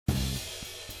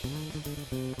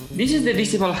This is The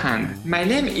Visible Hand. My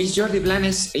name is Jordi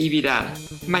Blanes y Vidal.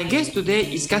 My guest today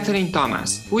is Catherine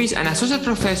Thomas, who is an associate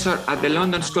professor at the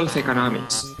London School of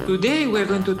Economics. Today we're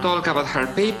going to talk about her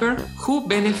paper, Who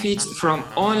Benefits from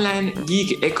Online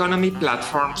Gig Economy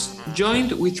Platforms,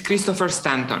 joined with Christopher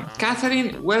Stanton.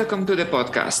 Catherine, welcome to the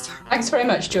podcast. Thanks very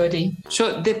much, Jordi.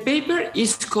 So the paper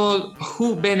is called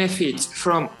Who Benefits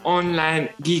from Online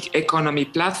Gig Economy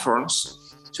Platforms.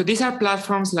 So these are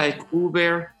platforms like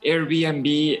Uber,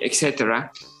 Airbnb, etc.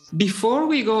 Before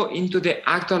we go into the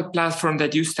actual platform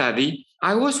that you study,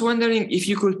 I was wondering if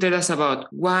you could tell us about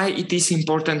why it is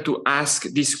important to ask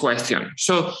this question.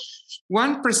 So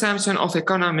one presumption of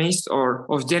economists or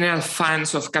of general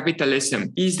fans of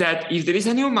capitalism is that if there is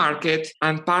a new market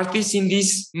and parties in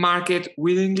this market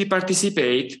willingly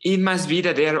participate, it must be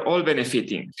that they are all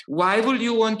benefiting. Why would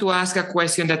you want to ask a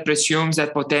question that presumes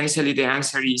that potentially the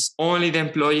answer is only the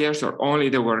employers or only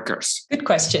the workers? Good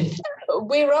question.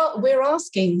 We're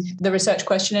asking the research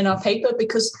question in our paper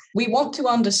because we want to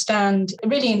understand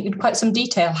really in quite some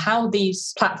detail how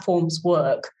these platforms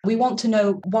work. We want to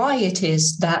know why it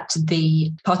is that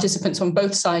the participants on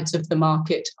both sides of the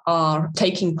market are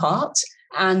taking part,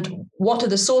 and what are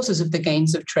the sources of the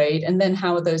gains of trade, and then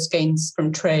how are those gains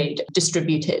from trade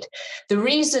distributed. The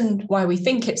reason why we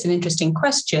think it's an interesting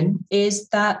question is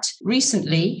that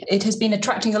recently it has been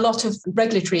attracting a lot of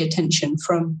regulatory attention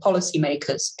from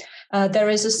policymakers. There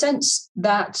is a sense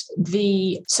that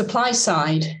the supply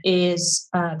side is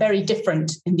very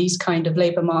different in these kind of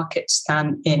labour markets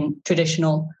than in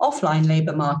traditional offline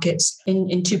labour markets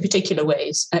in two particular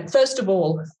ways. First of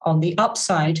all, on the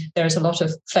upside, there is a lot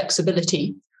of flexibility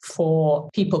for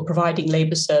people providing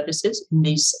labour services in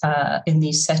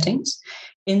these settings,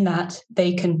 in that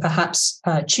they can perhaps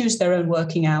choose their own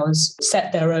working hours,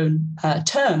 set their own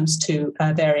terms to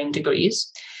varying degrees.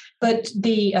 But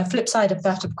the flip side of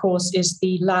that, of course, is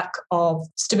the lack of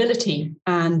stability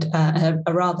and a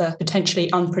rather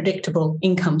potentially unpredictable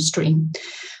income stream.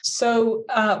 So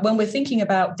when we're thinking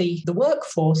about the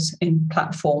workforce in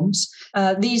platforms,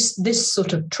 this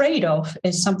sort of trade-off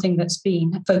is something that's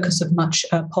been focus of much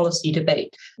policy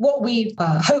debate. What we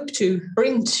hope to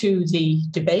bring to the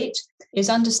debate is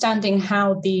understanding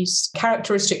how these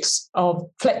characteristics of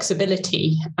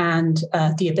flexibility and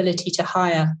the ability to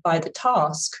hire by the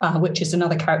task, which is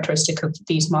another characteristic of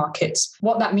these markets,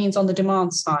 what that means on the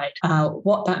demand side,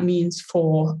 what that means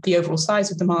for the overall size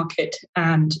of the market,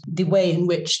 and the way in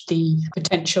which the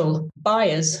potential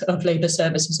buyers of labour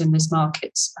services in these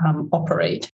markets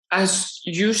operate. As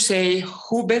you say,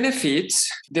 who benefits?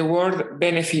 The word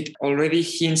benefit already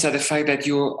hints at the fact that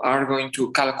you are going to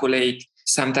calculate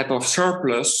some type of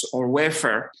surplus or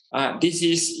welfare. This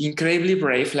is incredibly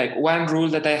brave. Like, one rule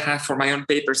that I have for my own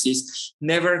papers is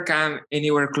never come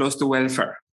anywhere close to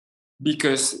welfare,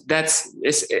 because that's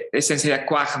essentially a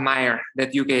quagmire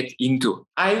that you get into.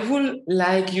 I would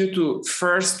like you to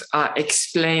first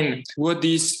explain what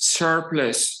this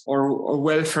surplus or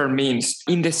welfare means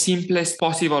in the simplest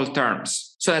possible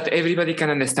terms so that everybody can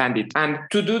understand it. And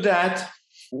to do that,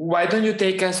 why don't you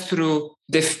take us through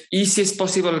the easiest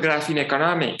possible graph in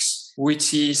economics,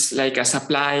 which is like a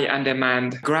supply and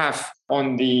demand graph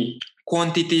on the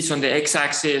quantities on the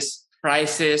x-axis,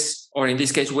 prices, or in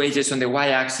this case, wages on the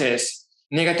y-axis,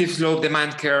 negative slope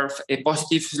demand curve, a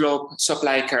positive slope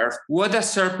supply curve. What does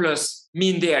surplus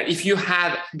mean there? If you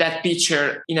had that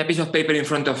picture in a piece of paper in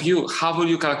front of you, how will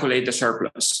you calculate the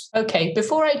surplus? Okay,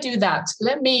 before I do that,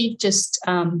 let me just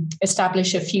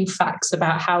establish a few facts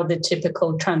about how the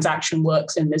typical transaction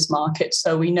works in this market.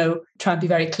 So we know, try and be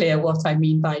very clear what I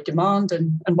mean by demand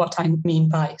and what I mean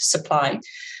by supply.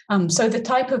 So the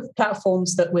type of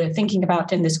platforms that we're thinking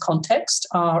about in this context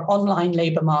are online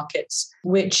labour markets,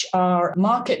 which are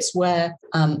markets where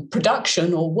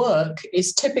production or work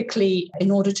is typically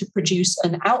in order to produce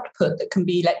an output that can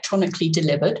be electronically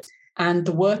delivered, and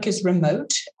the work is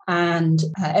remote, and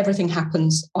everything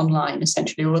happens online,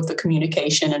 essentially, all of the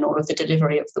communication and all of the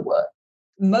delivery of the work.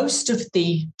 Most of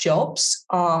the jobs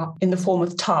are in the form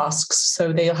of tasks,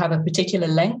 so they'll have a particular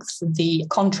length. The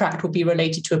contract will be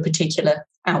related to a particular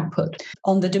output.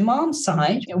 On the demand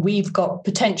side, we've got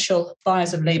potential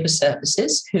buyers of labour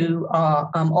services who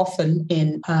are often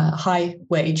in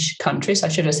high-wage countries. I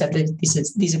should have said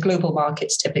that these are global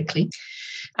markets typically.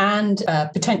 And a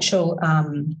potential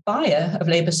buyer of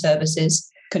labour services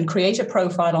can create a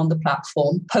profile on the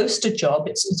platform, post a job.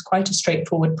 It's quite a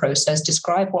straightforward process.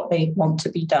 Describe what they want to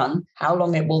be done, how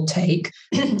long it will take,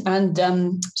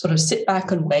 and sort of sit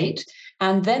back and wait.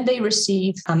 And then they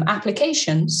receive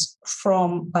applications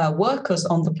from workers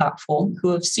on the platform who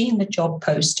have seen the job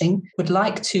posting, would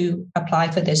like to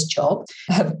apply for this job,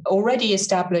 have already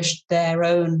established their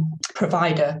own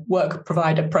work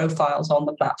provider profiles on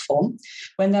the platform.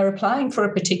 When they're applying for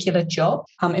a particular job,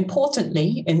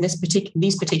 importantly, in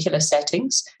these particular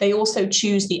settings, they also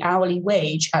choose the hourly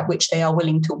wage at which they are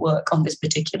willing to work on this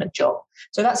particular job.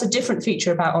 So that's a different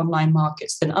feature about online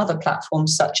markets than other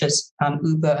platforms such as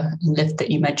Uber and Lyft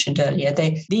that you mentioned earlier.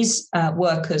 These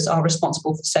workers are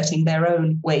responsible for setting their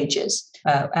own wages,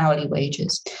 hourly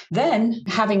wages. Then,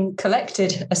 having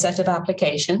collected a set of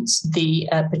applications, the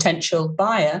potential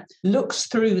buyer looks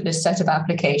through this set of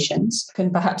applications,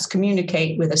 can perhaps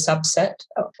communicate with a subset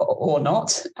or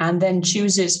not, and then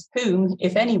chooses whom,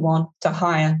 if anyone, to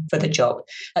hire for the job.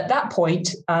 At that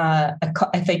point,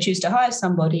 if they choose to hire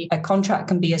somebody, a contract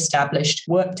can be established,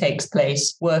 work takes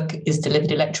place, work is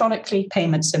delivered electronically,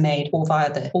 payments are made all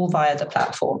via the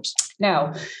platforms.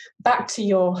 Now, back to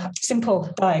your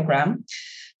simple diagram.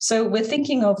 So we're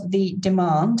thinking of the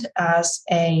demand as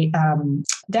a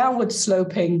downward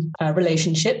sloping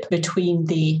relationship between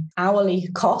the hourly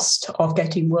cost of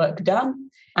getting work done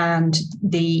and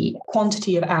the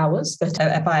quantity of hours that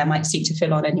a buyer might seek to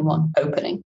fill on any one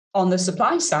opening. On the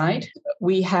supply side,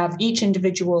 we have each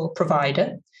individual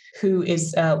provider who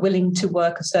is willing to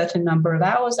work a certain number of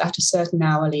hours at a certain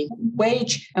hourly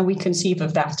wage, and we conceive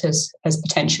of that as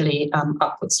potentially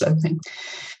upward sloping.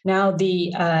 Now,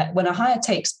 when a hire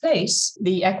takes place,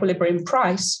 the equilibrium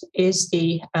price is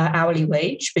the hourly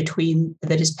wage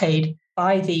that is paid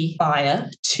by the buyer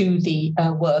to the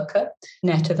worker,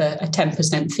 net of a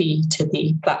 10% fee to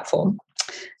the platform.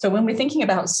 So when we're thinking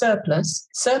about surplus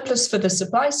for the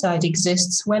supply side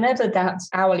exists whenever that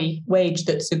hourly wage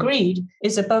that's agreed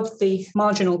is above the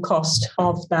marginal cost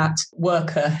of that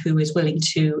worker who is willing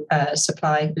to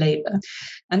supply labour.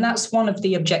 And that's one of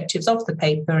the objectives of the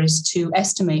paper, is to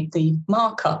estimate the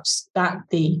markups that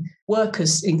the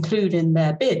workers include in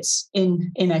their bids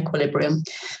in equilibrium.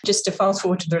 Just to fast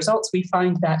forward to the results, we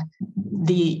find that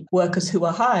the workers who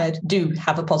are hired do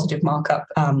have a positive markup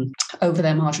over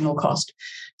their marginal cost.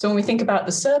 So when we think about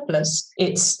the surplus,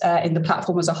 it's in the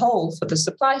platform as a whole. For the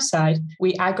supply side,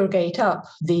 we aggregate up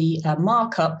the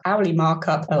hourly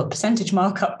markup, or percentage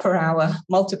markup per hour,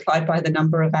 multiplied by the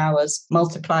number of hours,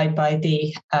 multiplied by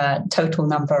the total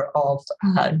number of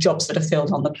jobs that are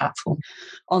filled on the platform.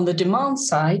 On the demand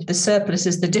side, the surplus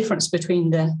is the difference between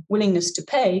the willingness to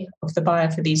pay of the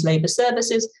buyer for these labour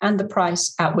services and the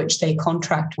price at which they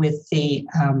contract with the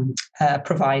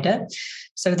provider.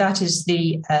 So that is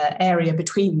the area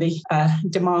between the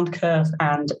demand curve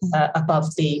and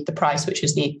above the price, which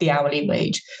is the hourly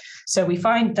wage. So we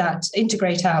find that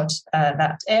integrate out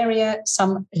that area,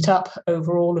 sum it up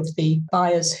over all of the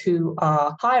buyers who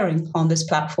are hiring on this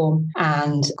platform,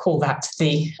 and call that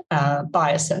the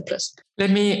buyer surplus. Let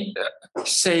me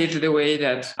say it the way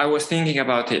that I was thinking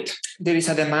about it. There is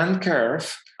a demand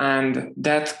curve, and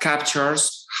that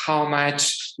captures how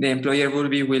much the employer will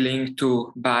be willing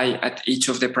to buy at each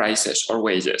of the prices or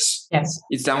wages. Yes.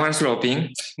 It's downward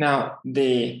sloping. Now,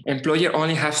 the employer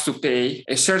only has to pay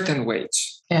a certain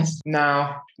wage. Yes.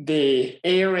 Now, the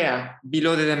area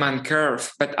below the demand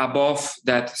curve, but above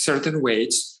that certain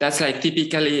wage, that's like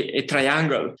typically a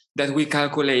triangle that we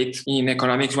calculate in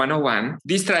Economics 101.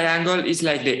 This triangle is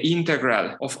like the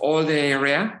integral of all the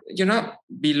area,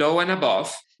 below and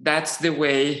above. That's the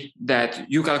way that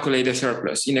you calculate the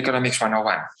surplus in Economics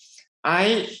 101.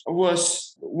 I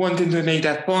was wanting to make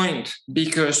that point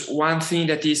because one thing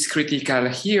that is critical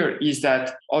here is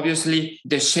that obviously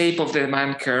the shape of the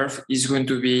demand curve is going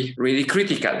to be really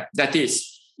critical. That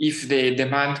is, if the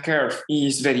demand curve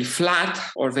is very flat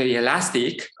or very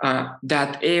elastic,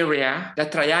 that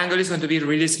triangle is going to be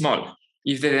really small.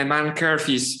 If the demand curve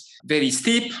is very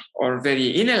steep or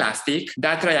very inelastic,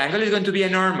 that triangle is going to be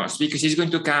enormous because it's going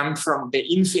to come from the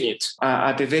infinite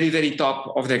at the very, very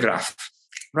top of the graph.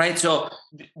 Right? So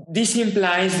this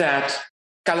implies that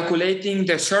calculating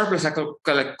the surplus,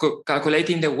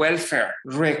 calculating the welfare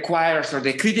requires, or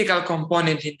the critical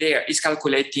component in there is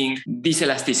calculating these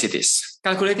elasticities.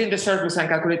 Calculating the surplus and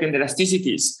calculating the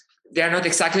elasticities, they are not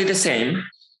exactly the same.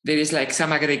 There is like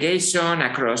some aggregation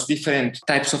across different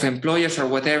types of employers or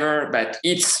whatever, but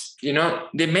it's,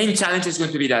 the main challenge is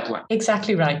going to be that one.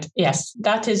 Exactly right. Yes,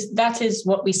 that is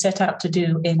what we set out to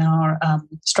do in our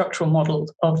structural model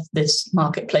of this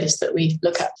marketplace that we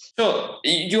look at. So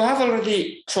you have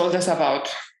already told us about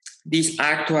this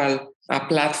actual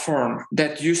platform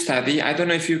that you study. I don't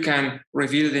know if you can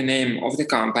reveal the name of the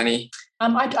company.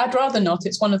 I'd rather not.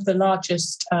 It's one of the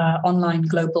largest online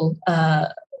global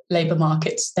labour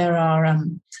markets. There are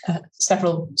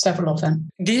several of them.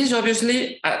 This is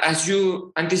obviously, as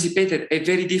you anticipated, a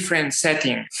very different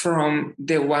setting from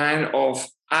the one of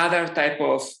other type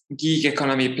of gig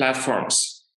economy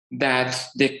platforms that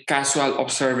the casual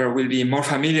observer will be more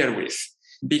familiar with.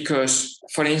 Because,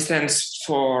 for instance,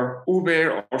 for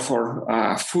Uber or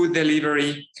for food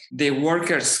delivery, the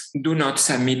workers do not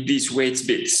submit these wage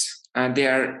bids. They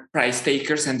are price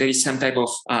takers, and there is some type of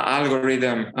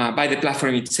algorithm by the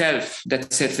platform itself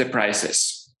that sets the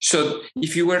prices. So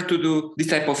if you were to do this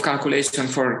type of calculation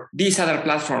for these other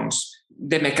platforms,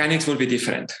 the mechanics will be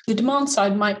different. The demand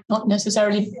side might not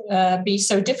necessarily be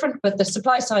so different, but the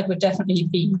supply side would definitely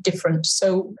be different.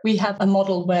 So we have a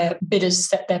model where bidders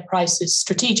set their prices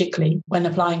strategically when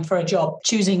applying for a job,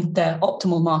 choosing their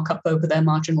optimal markup over their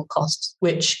marginal costs,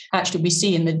 which actually we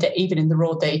see even in the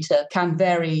raw data can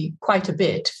vary quite a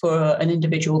bit for an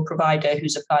individual provider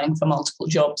who's applying for multiple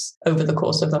jobs over the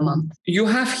course of a month. You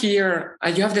have here,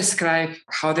 you have described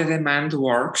how the demand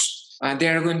works.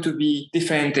 There are going to be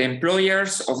different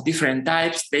employers of different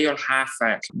types. They all have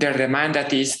their demand,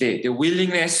 that is the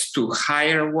willingness to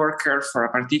hire a worker for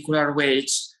a particular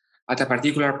wage at a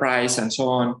particular price and so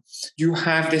on. You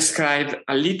have described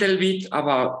a little bit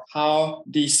about how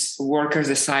these workers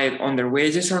decide on their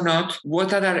wages or not.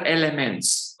 What other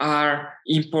elements are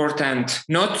important,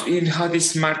 not in how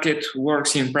this market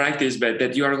works in practice, but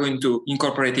that you are going to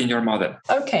incorporate in your model?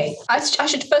 Okay. I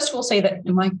should first of all say that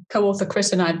my co-author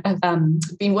Chris and I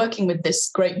have been working with this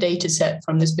great data set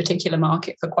from this particular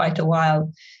market for quite a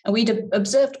while. And we'd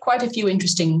observed quite a few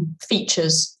interesting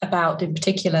features about, in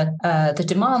particular, the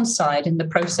demand side in the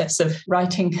process of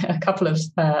writing a couple of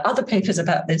other papers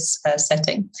about this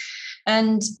setting.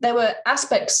 And there were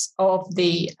aspects of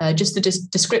the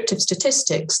descriptive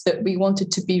statistics that we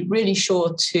wanted to be really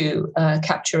sure to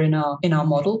capture in our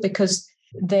model, because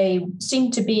they seem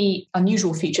to be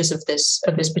unusual features of this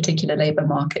particular labour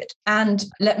market. And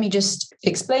let me just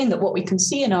explain that what we can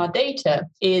see in our data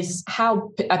is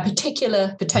how a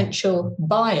particular potential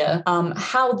buyer,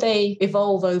 how they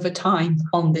evolve over time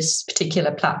on this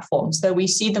particular platform. So we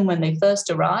see them when they first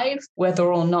arrive,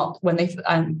 whether or not,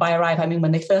 by arrive, I mean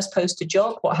when they first post a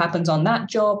job, what happens on that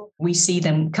job. We see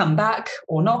them come back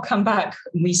or not come back.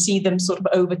 And we see them sort of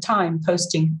over time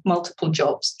posting multiple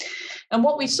jobs. And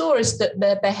what we saw is that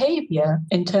their behavior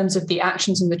in terms of the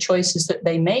actions and the choices that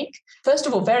they make, first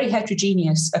of all, very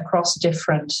heterogeneous across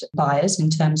different buyers in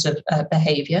terms of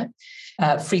behavior,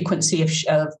 frequency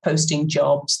of posting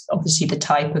jobs, obviously the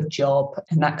type of job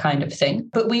and that kind of thing.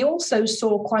 But we also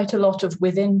saw quite a lot of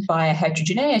within buyer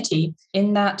heterogeneity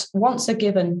in that once a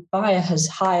given buyer has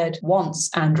hired once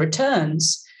and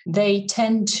returns, they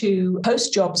tend to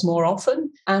post jobs more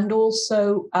often and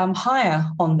also hire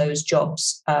on those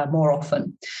jobs more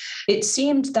often. It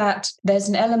seemed that there's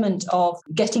an element of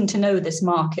getting to know this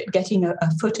market, getting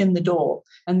a foot in the door.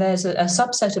 And there's a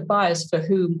subset of buyers for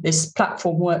whom this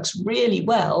platform works really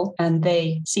well. And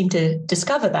they seem to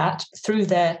discover that through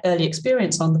their early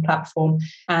experience on the platform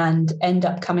and end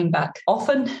up coming back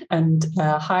often and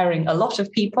hiring a lot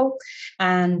of people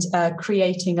and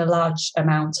creating a large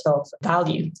amount of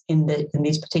value in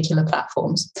these particular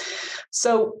platforms.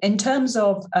 So in terms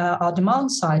of our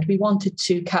demand side, we wanted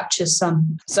to capture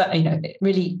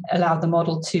really allow the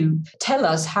model to tell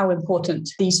us how important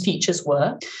these features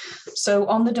were. So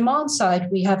on the demand side,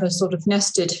 we have a sort of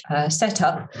nested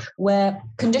setup where,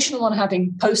 conditional on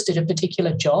having posted a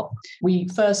particular job, we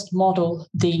first model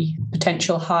the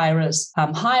potential hirer's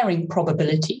hiring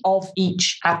probability of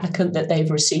each applicant that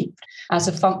they've received as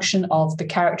a function of the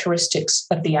characteristics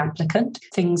of the applicant,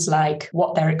 things like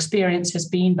what their experience has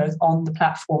been both on the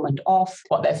platform and off,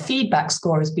 what their feedback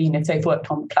score has been if they've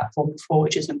worked on the platform before,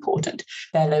 which is important,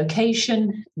 their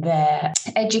location, their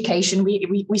education.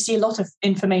 We see a lot of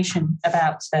information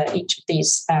about each of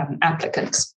these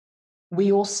applicants. We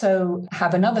also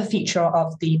have another feature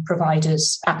of the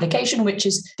provider's application, which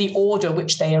is the order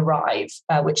which they arrive,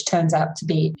 which turns out to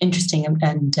be interesting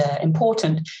and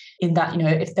important in that,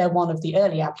 if they're one of the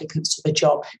early applicants to the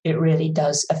job, it really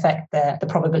does affect the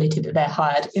probability that they're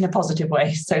hired in a positive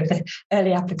way. So the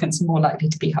early applicants are more likely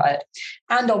to be hired.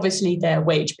 And obviously their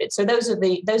wage bid. So those are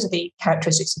the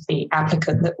characteristics of the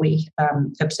applicant that we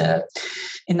observe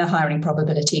in the hiring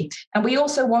probability. And we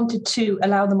also wanted to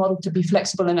allow the model to be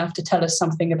flexible enough to tell tell us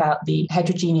something about the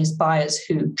heterogeneous buyers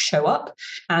who show up.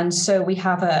 And so we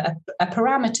have a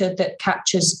parameter that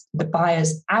captures the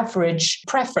buyer's average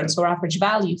preference or average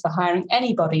value for hiring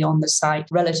anybody on the site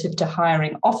relative to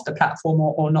hiring off the platform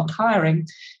or not hiring.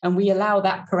 And we allow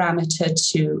that parameter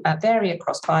to vary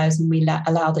across buyers, and we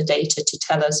allow the data to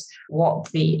tell us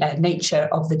what the nature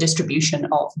of the distribution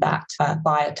of that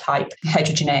buyer type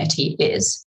heterogeneity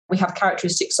is. We have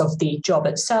characteristics of the job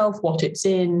itself, what it's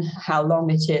in, how long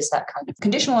it is, that kind of.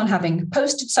 Conditional on having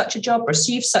posted such a job,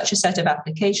 received such a set of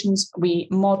applications, we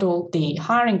model the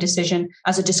hiring decision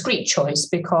as a discrete choice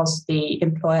because the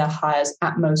employer hires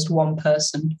at most one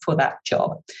person for that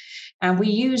job. And we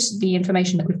use the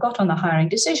information that we've got on the hiring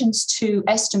decisions to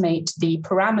estimate the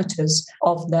parameters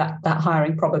of that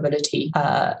hiring probability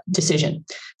decision.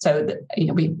 So that,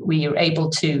 we are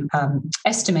able to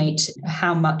estimate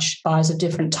how much buyers of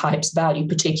different types value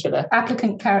particular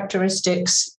applicant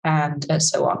characteristics and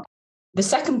so on. The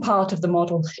second part of the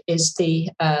model is the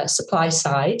supply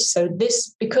side. So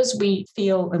this, because we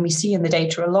feel and we see in the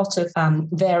data a lot of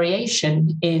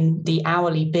variation in the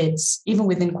hourly bids, even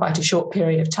within quite a short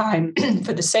period of time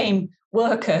for the same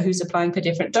worker who's applying for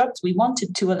different jobs, we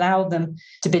wanted to allow them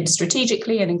to bid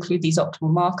strategically and include these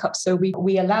optimal markups. So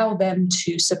we allow them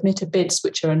to submit a bids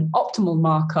which are an optimal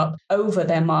markup over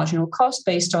their marginal cost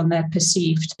based on their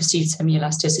perceived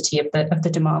semi-elasticity of the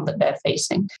demand that they're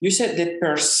facing. You said the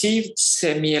perceived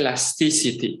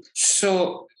semi-elasticity.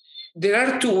 So there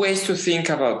are two ways to think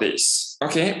about this.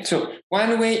 Okay, so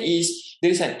one way is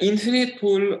there is an infinite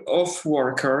pool of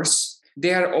workers.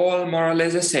 They are all more or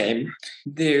less the same.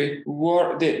 The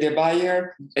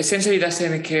buyer essentially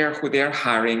doesn't care who they are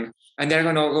hiring, and they're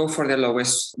going to go for the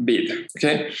lowest bid.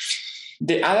 Okay.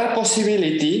 The other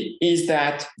possibility is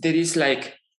that there is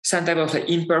like some type of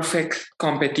imperfect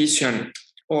competition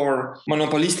or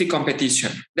monopolistic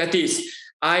competition. That is,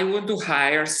 I want to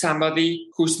hire somebody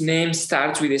whose name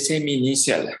starts with the same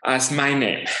initial as my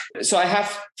name. So I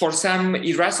have, for some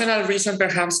irrational reason,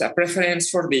 perhaps a preference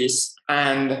for this.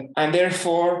 And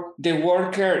therefore, the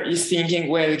worker is thinking,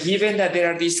 well, given that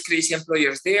there are these crazy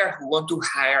employers there who want to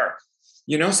hire,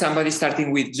 somebody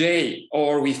starting with J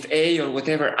or with A or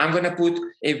whatever, I'm going to put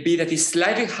a bid that is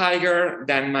slightly higher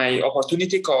than my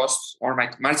opportunity cost or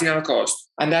my marginal cost.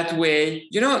 And that way,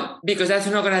 because that's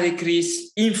not going to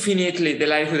decrease infinitely the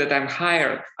likelihood that I'm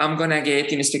hired, I'm going to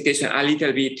get in expectation a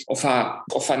little bit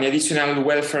of an additional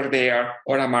welfare there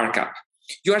or a markup.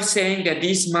 You are saying that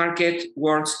this market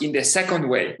works in the second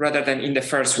way rather than in the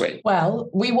first way. Well,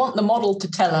 we want the model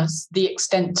to tell us the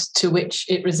extent to which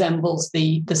it resembles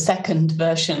the second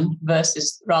version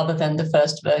rather than the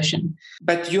first version.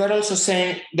 But you are also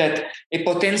saying that a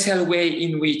potential way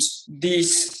in which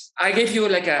this, I gave you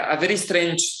like a very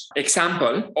strange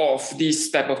example of this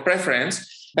type of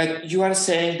preference, but you are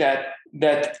saying that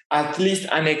at least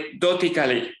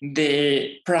anecdotally,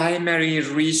 the primary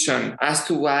reason as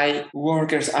to why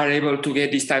workers are able to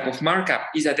get this type of markup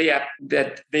is that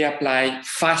they apply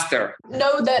faster.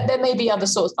 No, there may be other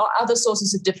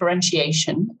sources of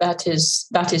differentiation. That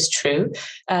is true.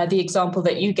 The example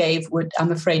that you gave would,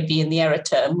 I'm afraid, be in the error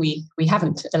term. We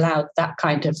haven't allowed that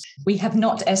kind of. We have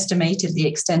not estimated the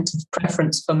extent of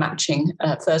preference for matching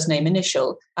first name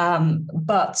initial,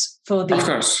 but for the of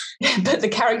course, but the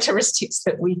characteristics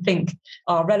that we think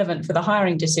are relevant for the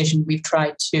hiring decision, we've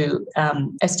tried to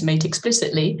estimate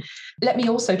explicitly. Let me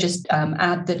also just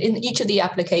add that in each of the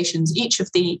applications, each of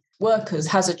the workers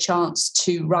has a chance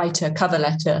to write a cover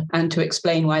letter and to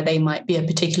explain why they might be a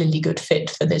particularly good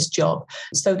fit for this job.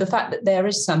 So the fact that there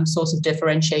is some sort of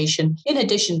differentiation in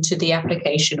addition to the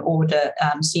application order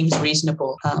seems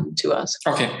reasonable to us.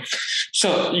 Okay.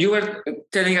 So you were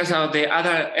telling us about the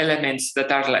other elements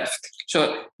that are left.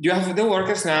 So you have the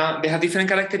workers now, they have different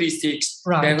characteristics.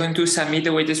 Right. They're going to submit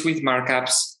the wages with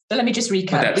markups. So let me just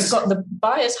recap. We've got the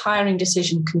buyer's hiring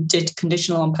decision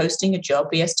conditional on posting a job.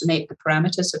 We estimate the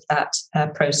parameters of that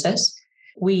process.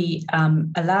 We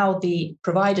allow the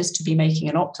providers to be making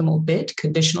an optimal bid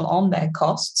conditional on their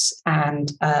costs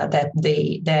and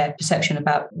their perception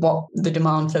about what the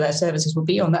demand for their services will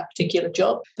be on that particular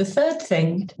job. The third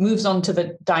thing moves on to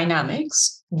the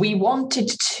dynamics. We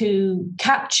wanted to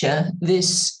capture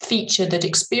this feature that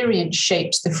experience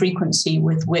shapes the frequency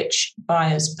with which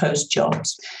buyers post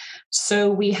jobs. So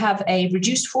we have a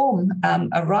reduced form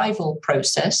arrival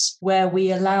process where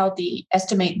we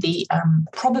estimate the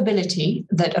probability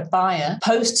that a buyer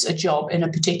posts a job in a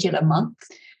particular month.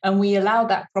 And we allow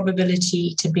that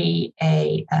probability to be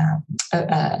a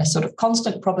sort of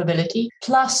constant probability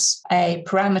plus a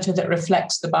parameter that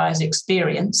reflects the buyer's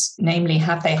experience, namely,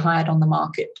 have they hired on the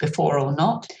market before or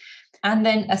not? And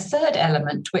then a third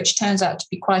element, which turns out to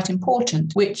be quite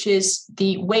important, which is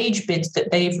the wage bids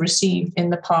that they've received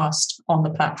in the past on the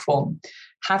platform.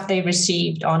 Have they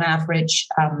received, on average,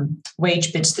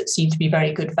 wage bids that seem to be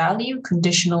very good value,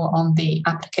 conditional on the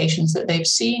applications that they've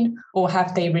seen? Or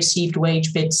have they received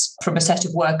wage bids from a set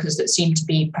of workers that seem to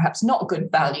be perhaps not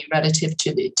good value relative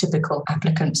to the typical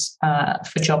applicants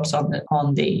for jobs on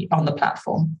the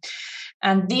platform?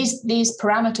 And these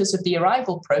parameters of the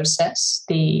arrival process,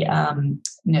 the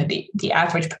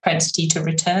average propensity to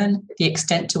return, the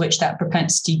extent to which that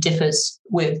propensity differs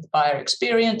with buyer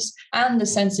experience, and the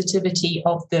sensitivity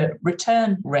of the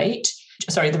return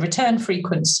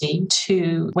frequency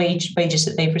to wages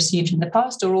that they've received in the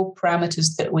past, are all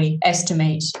parameters that we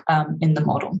estimate in the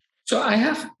model. So I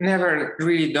have never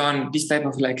really done this type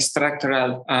of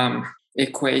structural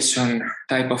equation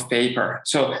type of paper.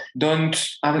 So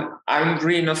I'm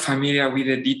really not familiar with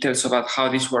the details about how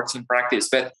this works in practice.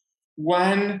 But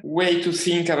one way to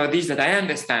think about this that I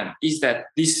understand is that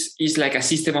this is like a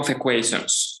system of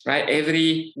equations, right?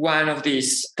 Every one of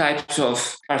these types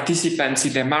of participants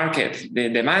in the market, the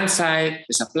demand side,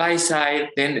 the supply side,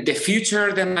 then the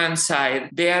future demand side,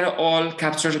 they are all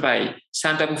captured by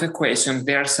some type of equation.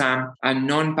 There are some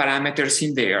unknown parameters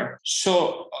in there.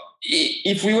 So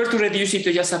if we were to reduce it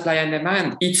to just supply and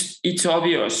demand, it's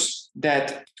obvious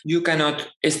that you cannot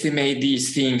estimate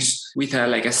these things with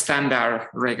a standard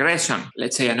regression,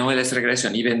 let's say an OLS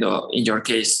regression, even though in your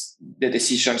case the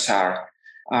decisions are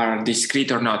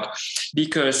discrete or not.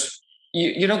 Because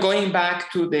going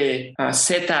back to the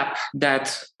setup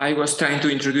that I was trying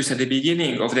to introduce at the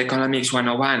beginning of the Economics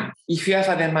 101, if you have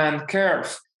a demand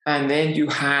curve and then you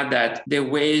have that the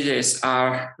wages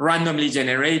are randomly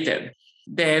generated,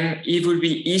 then it will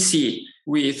be easy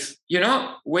with,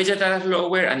 wages that are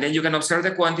lower, and then you can observe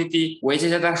the quantity, wages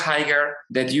that are higher,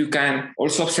 that you can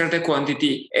also observe the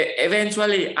quantity.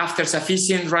 Eventually, after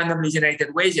sufficient randomly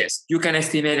generated wages, you can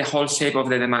estimate the whole shape of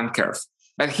the demand curve.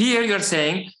 But here you're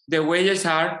saying the wages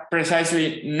are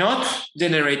precisely not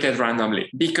generated randomly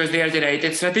because they are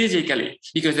generated strategically,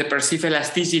 because the perceived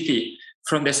elasticity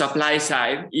from the supply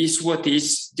side is what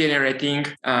is generating,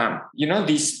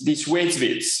 these wage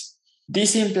bids.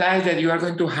 This implies that you are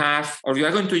going to have, or you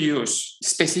are going to use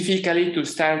specifically to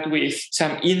start with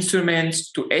some instruments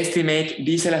to estimate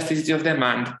this elasticity of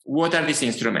demand. What are these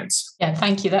instruments? Yeah,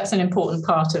 thank you. That's an important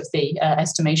part of the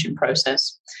estimation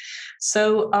process.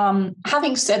 So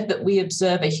having said that we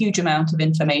observe a huge amount of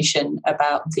information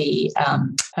about the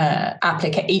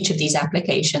each of these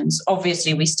applications,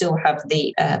 obviously we still have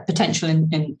the potential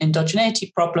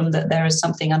endogeneity problem that there is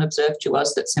something unobserved to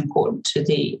us that's important to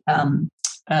the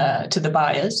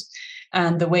buyers,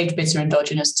 and the wage bids are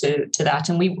endogenous to that.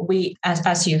 And we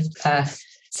as you've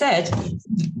said,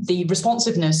 the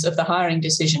responsiveness of the hiring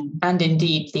decision and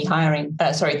indeed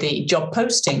the job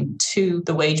posting to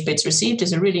the wage bids received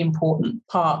is a really important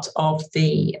part of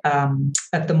the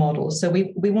model. So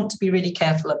we want to be really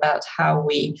careful about how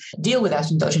we deal with that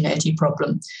endogeneity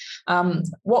problem.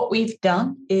 What we've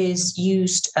done is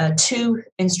used two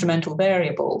instrumental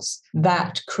variables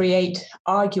that create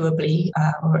arguably,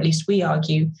 or at least we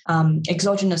argue,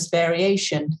 exogenous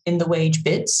variation in the wage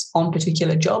bids on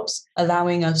particular jobs,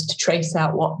 allowing us to trace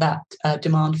out what that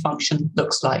demand function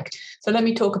looks like. So let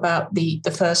me talk about the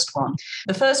first one.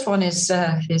 The first one is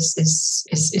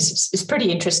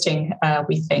pretty interesting,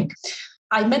 we think.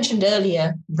 I mentioned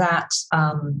earlier that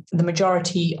the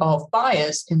majority of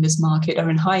buyers in this market are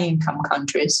in high-income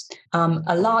countries.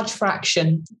 A large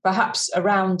fraction, perhaps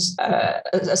around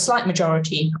a slight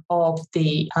majority of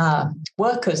the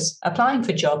workers applying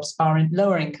for jobs are in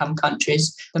lower-income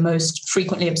countries. The most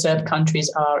frequently observed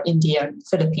countries are India and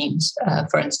Philippines,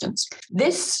 for instance.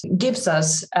 This gives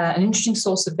us an interesting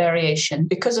source of variation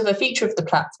because of a feature of the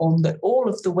platform that all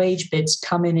of the wage bids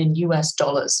come in US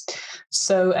dollars.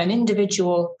 So an individual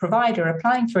provider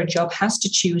applying for a job has to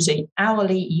choose an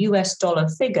hourly US dollar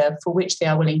figure for which they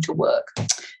are willing to work.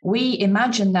 We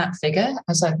imagine that figure,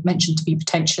 as I've mentioned, to be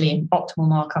potentially an optimal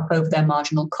markup over their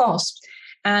marginal cost.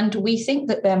 And we think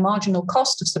that their marginal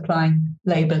cost of supplying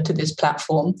labor to this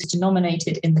platform is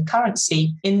denominated in the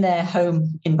currency in their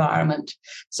home environment.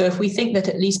 So if we think that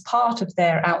at least part of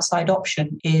their outside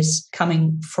option is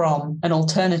coming from an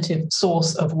alternative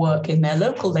source of work in their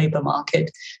local labor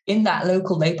market, in that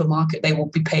local labor market, they will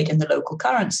be paid in the local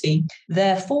currency.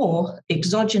 Therefore,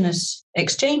 exogenous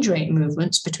exchange rate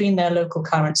movements between their local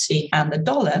currency and the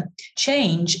dollar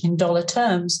change in dollar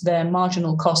terms their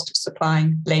marginal cost of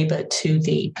supplying labor to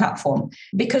the platform,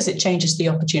 because it changes the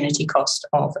opportunity cost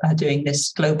of doing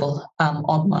this global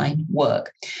online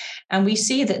work. And we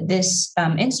see that this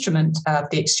instrument of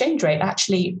the exchange rate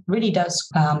actually really does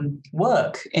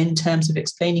work in terms of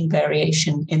explaining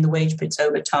variation in the wage bids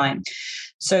over time.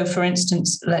 So, for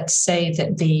instance, let's say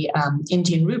that the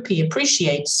Indian rupee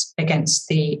appreciates against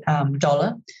the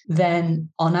dollar, then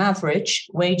on average,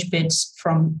 wage bids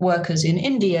from workers in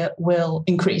India will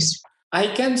increase. I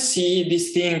can see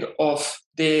this thing of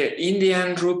the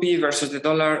Indian rupee versus the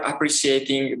dollar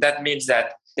appreciating. That means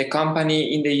that the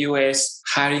company in the US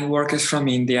hiring workers from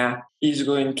India is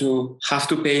going to have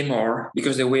to pay more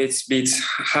because the wage bids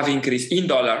have increased in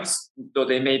dollars, though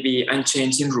they may be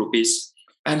unchanged in rupees.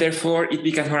 And therefore, it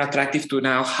becomes more attractive to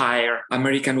now hire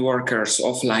American workers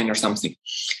offline or something.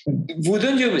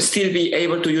 Wouldn't you still be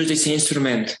able to use this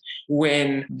instrument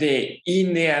when the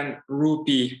Indian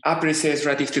rupee appreciates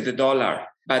relative to the dollar,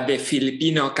 but the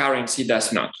Filipino currency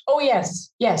does not? Oh,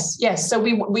 yes. So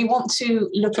we want to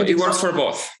look at it works for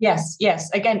both. Yes.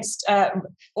 Against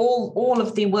all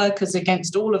of the workers,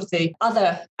 against all of the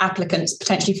other applicants,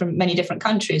 potentially from many different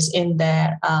countries in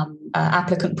their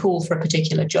applicant pool for a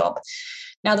particular job.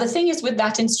 Now, the thing is with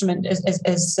that instrument, as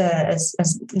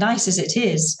nice as it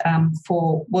is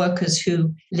for workers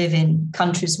who live in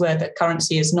countries where the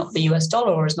currency is not the US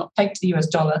dollar or is not pegged to the US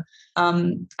dollar,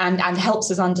 and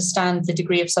helps us understand the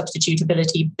degree of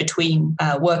substitutability between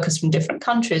workers from different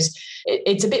countries,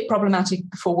 it's a bit problematic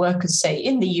for workers, say,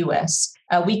 in the US.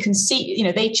 We can see,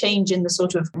 they change in the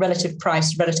sort of relative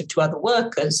price relative to other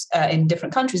workers in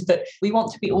different countries, but we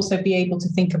want to also be able to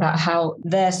think about how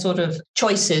their sort of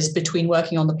choices between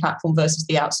working on the platform versus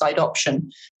the outside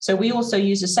option. So we also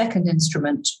use a second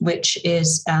instrument, which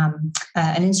is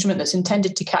an instrument that's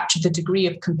intended to capture the degree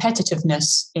of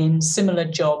competitiveness in similar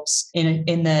jobs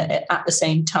at the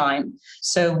same time.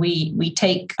 So we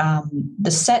take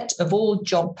the set of all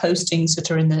job postings that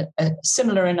are in a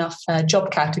similar enough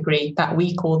job category that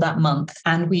week or that month,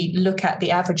 and we look at the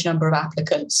average number of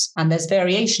applicants. And there's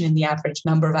variation in the average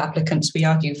number of applicants, we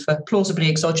argue, for plausibly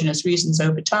exogenous reasons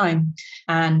over time.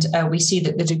 And we see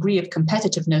that the degree of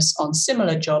competitiveness on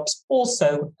similar jobs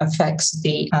also affects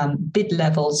the bid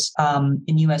levels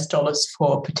in US dollars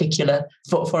for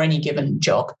any given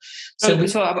job. So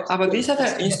about this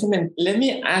other instrument, let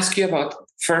me ask you about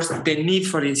first the need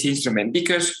for this instrument,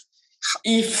 because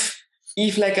if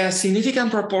like a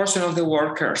significant proportion of the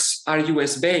workers are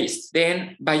US based,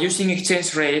 then by using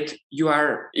exchange rate, you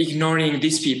are ignoring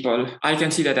these people. I can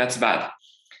see that that's bad.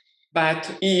 But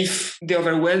if the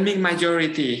overwhelming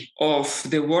majority of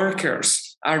the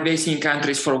workers are based in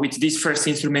countries for which this first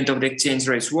instrument of the exchange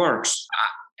rates works,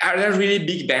 are there really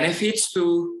big benefits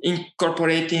to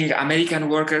incorporating American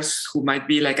workers who might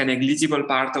be like a negligible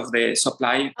part of the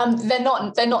supply? They're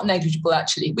not negligible,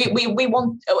 actually.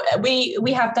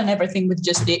 We have done everything with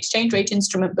just the exchange rate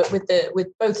instrument, but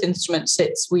with both instruments,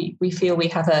 we feel we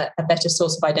have a better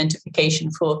source of identification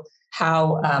for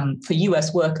how for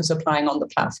US workers applying on the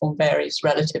platform varies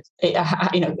relative,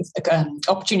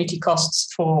 opportunity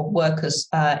costs for workers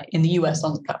in the US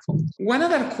on the platform. One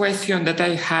other question that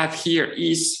I have here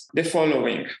is the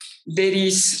following. There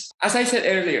is, as I said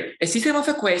earlier, a system of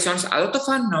equations, a lot of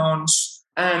unknowns,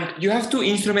 and you have two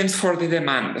instruments for the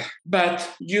demand, but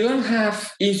you don't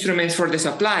have instruments for the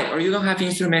supply, or you don't have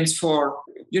instruments for,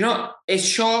 a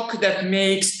shock that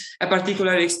makes a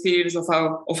particular experience of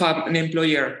an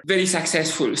employer very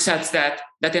successful, such that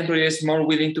that employer is more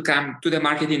willing to come to the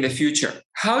market in the future.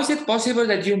 How is it possible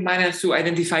that you manage to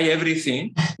identify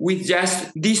everything with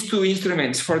just these two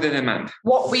instruments for the demand?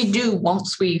 What we do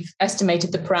once we've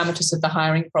estimated the parameters of the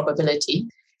hiring probability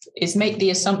is make the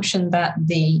assumption that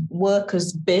the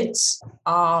workers' bids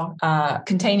are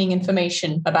containing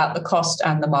information about the cost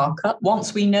and the markup.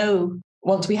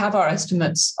 Once we have our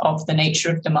estimates of the nature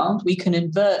of demand, we can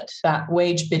invert that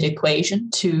wage bid equation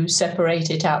to separate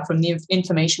it out from the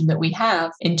information that we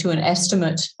have into an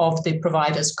estimate of the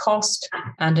provider's cost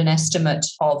and an estimate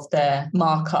of their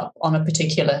markup on a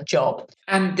particular job.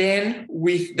 And then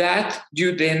with that,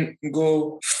 you then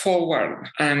go forward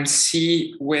and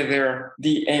see whether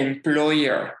the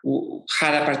employer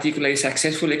had a particularly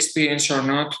successful experience or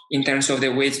not in terms of the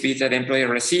wage bid that the employer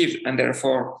received, and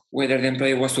therefore whether the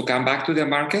employer was to come back to the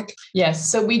market? Yes.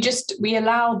 So we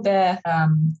allow their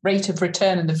rate of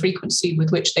return and the frequency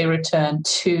with which they return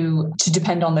to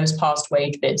depend on those past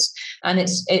wage bids. And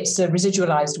it's a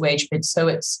residualized wage bid. So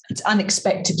it's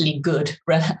unexpectedly good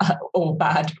or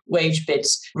bad wage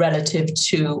bids relative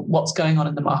to what's going on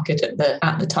in the market at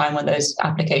the time when those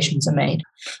applications are made.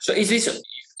 So is this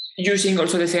using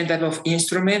also the same type of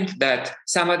instrument that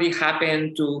somebody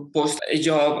happened to post a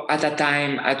job at a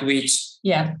time at which?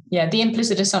 Yeah. The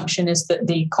implicit assumption is that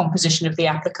the composition of the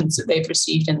applicants that they've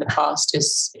received in the past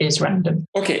is random.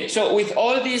 Okay, so with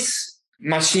all this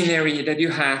machinery that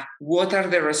you have, what are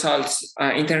the results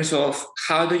in terms of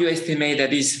how do you estimate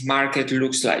that this market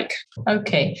looks like?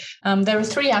 Okay, there are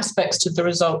three aspects to the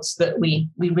results that we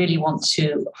really want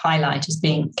to highlight as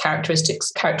being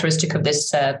characteristic of this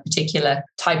particular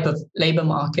type of labour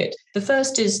market. The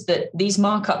first is that these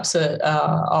markups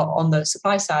are on the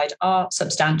supply side are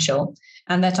substantial,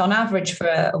 and that on average for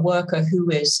a worker who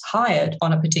is hired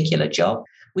on a particular job,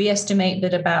 we estimate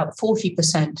that about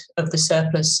 40% of the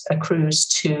surplus accrues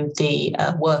to the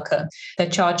worker. They're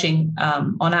charging,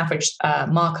 on average,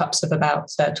 markups of about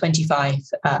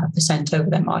 25% over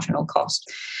their marginal cost.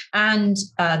 And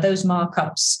those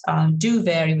markups do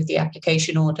vary with the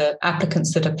application order.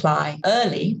 Applicants that apply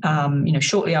early,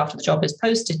 shortly after the job is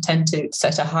posted, tend to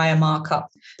set a higher markup.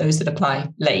 Those that apply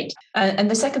late. And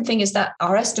the second thing is that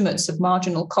our estimates of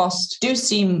marginal cost do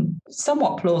seem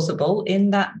somewhat plausible in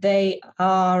that they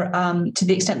are, to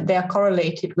the extent that they are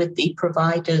correlated with the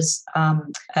provider's,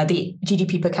 the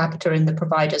GDP per capita in the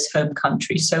provider's home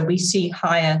country. So we see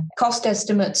higher cost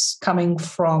estimates coming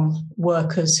from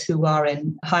workers who are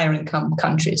in higher income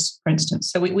countries, for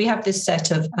instance. So we have this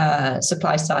set of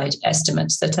supply side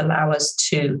estimates that allow us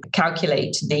to go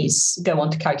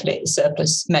on to calculate the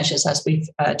surplus measures as we've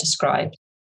described.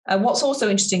 What's also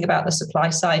interesting about the supply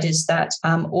side is that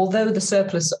although the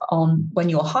surplus on when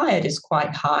you're hired is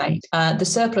quite high, the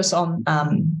surplus on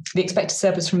the expected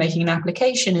surplus from making an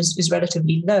application is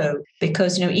relatively low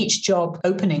because each job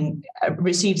opening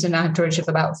receives an average of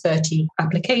about 30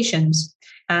 applications.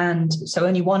 And so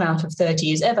only 1 out of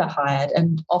 30 is ever hired,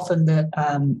 and often the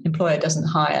employer doesn't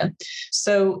hire.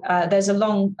 So there's a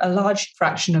large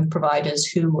fraction of providers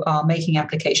who are making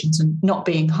applications and not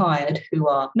being hired, who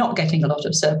are not getting a lot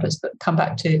of surplus. But come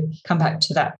back to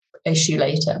that issue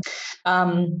later.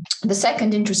 The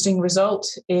second interesting result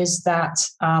is that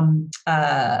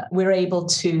we're able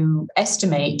to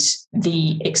estimate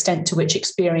the extent to which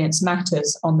experience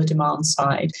matters on the demand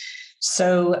side.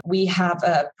 So we have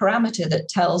a parameter that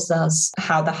tells us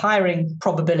how the hiring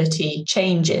probability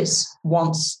changes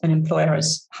once an employer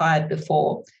has hired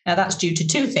before. Now, that's due to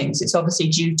two things. It's obviously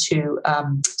due to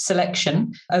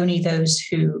selection. Only those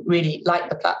who really like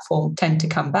the platform tend to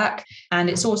come back.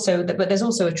 And it's also but there's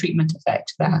also a treatment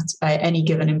effect that any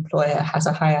given employer has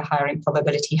a higher hiring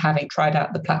probability having tried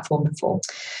out the platform before.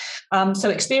 So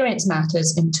experience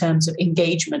matters in terms of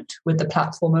engagement with the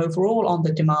platform overall on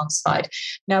the demand side.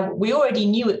 Now, we already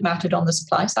knew it mattered on the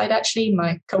supply side. Actually,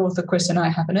 my co-author Chris and I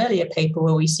have an earlier paper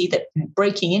where we see that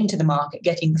breaking into the market,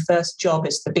 getting the first job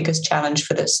is the biggest challenge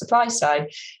for the supply side,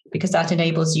 because that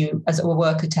enables you as a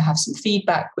worker to have some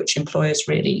feedback, which employers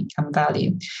really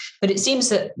value. But it seems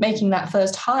that making that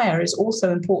first hire is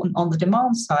also important on the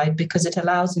demand side because it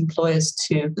allows employers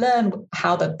to learn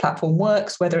how the platform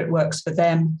works, whether it works for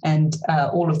them, and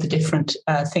all of the different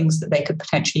things that they could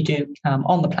potentially do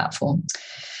on the platform.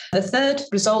 The third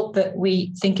result that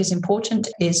we think is important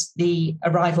is the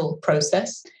arrival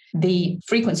process. The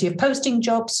frequency of posting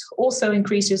jobs also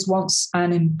increases once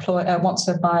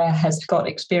a buyer has got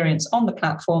experience on the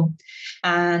platform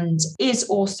and is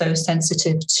also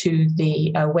sensitive to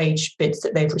the wage bids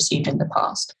that they've received in the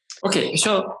past. Okay,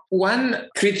 so one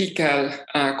critical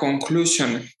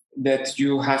conclusion that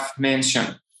you have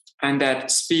mentioned and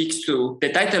that speaks to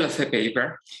the title of the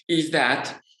paper is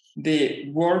that the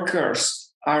workers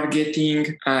are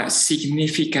getting a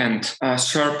significant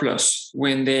surplus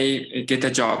when they get a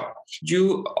job.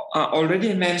 You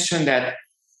already mentioned that,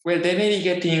 well, they may be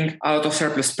getting a lot of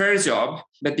surplus per job,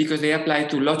 but because they apply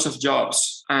to lots of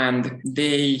jobs and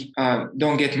they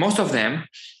don't get most of them,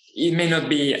 it may not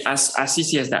be as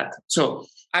easy as that. So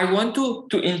I want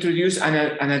to introduce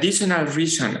an additional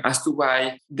reason as to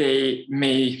why they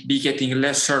may be getting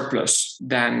less surplus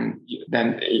than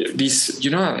this,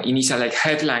 initial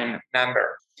headline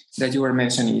number that you were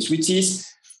mentioning, which is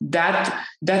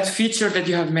that feature that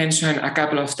you have mentioned a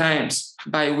couple of times,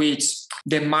 by which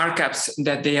the markups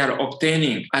that they are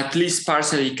obtaining at least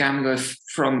partially come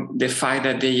from the fact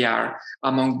that they are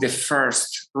among the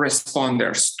first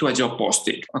responders to a job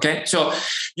posting. Okay, so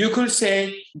you could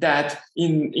say that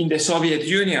in the Soviet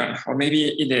Union, or maybe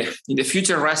in the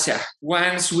future Russia,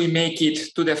 once we make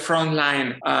it to the front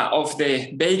line of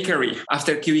the bakery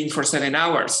after queuing for 7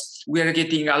 hours, we are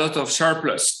getting a lot of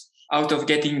surplus. out of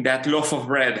getting that loaf of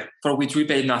bread for which we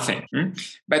paid nothing.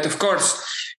 But of course,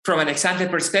 from an ex-ante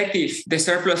perspective, the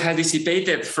surplus has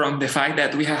dissipated from the fact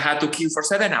that we have had to queue for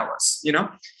 7 hours.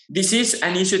 This is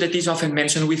an issue that is often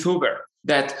mentioned with Uber,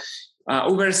 that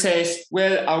Uber says,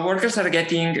 well, our workers are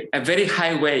getting a very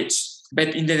high wage,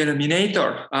 but in the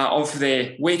denominator of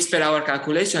the wage per hour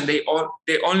calculation, they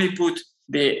only put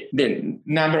the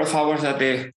number of hours that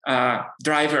the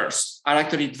drivers are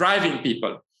actually driving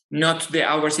people, not the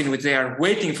hours in which they are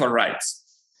waiting for rides.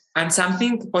 And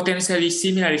something potentially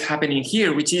similar is happening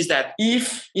here, which is that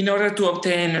if in order to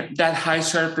obtain that high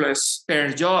surplus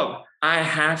per job, I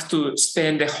have to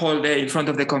spend the whole day in front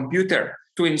of the computer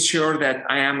to ensure that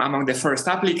I am among the first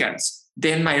applicants,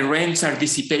 then my rents are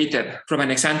dissipated from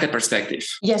an ex-ante perspective.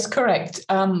 Yes, correct.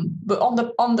 But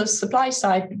on the supply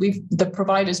side, the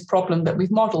provider's problem that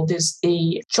we've modeled is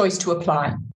the choice to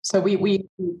apply. So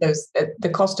the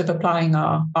cost of applying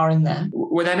are in there.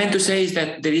 What I meant to say is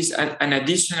that there is an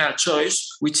additional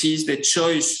choice, which is the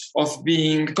choice of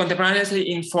being contemporaneously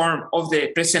informed of the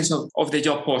presence of the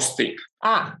job posting.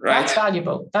 Right? That's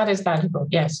valuable. That is valuable,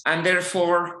 yes. And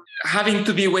therefore, having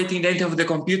to be waiting the end of the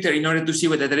computer in order to see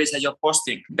whether there is a job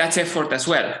posting, that's effort as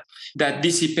well. That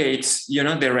dissipates,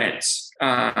 the rents.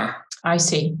 I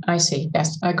see.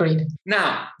 Yes, agreed.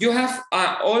 Now, you have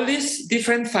all these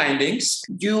different findings.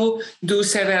 You do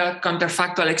several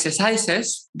counterfactual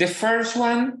exercises. The first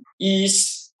one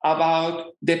is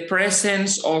about the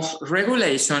presence of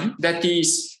regulation that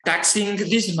is taxing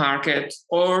this market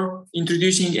or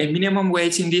introducing a minimum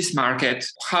wage in this market.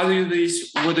 How do you do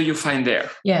this? What do you find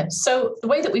there? Yeah, so the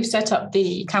way that we've set up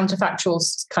the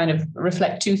counterfactuals kind of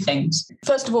reflect two things.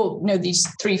 First of all, these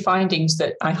three findings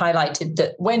that I highlighted,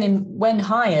 that when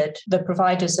hired, the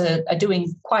providers are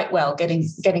doing quite well,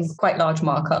 getting quite large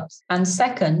markups. And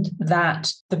second,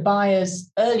 that the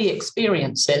buyers' early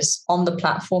experiences on the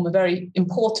platform are very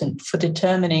important for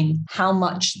determining how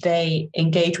much they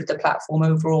engage with the platform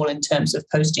overall in terms of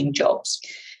posting jobs.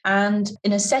 And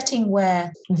in a setting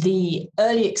where the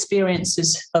early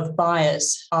experiences of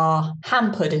buyers are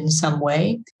hampered in some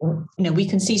way, we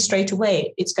can see straight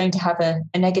away it's going to have a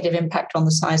negative impact on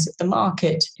the size of the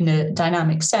market in a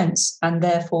dynamic sense, and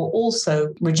therefore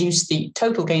also reduce the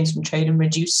total gains from trade and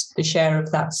reduce the share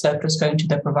of that surplus going to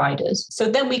the providers. So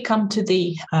then we come to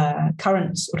the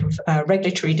current sort of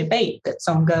regulatory debate that's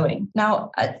ongoing.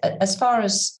 Now, as far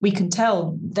as we can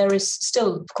tell, there is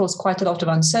still, of course, quite a lot of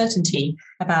uncertainty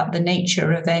about the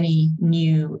nature of any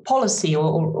new policy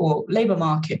or labour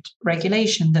market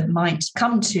regulation that might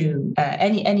come to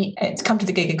come to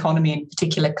the gig economy, in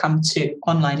particular, come to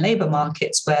online labour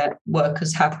markets where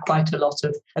workers have quite a lot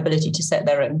of ability to set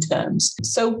their own terms.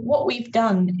 So what we've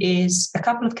done is a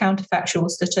couple of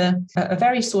counterfactuals that are a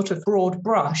very sort of broad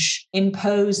brush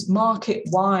impose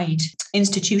market-wide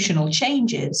institutional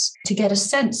changes to get a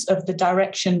sense of the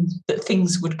direction that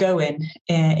things would go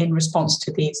in response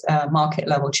to these market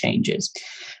level changes.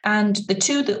 And the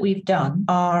two that we've done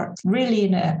are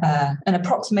really an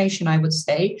approximation, I would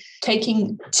say,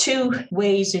 taking two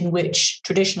ways in which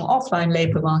traditional offline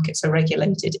labour markets are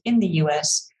regulated in the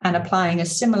US and applying a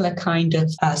similar kind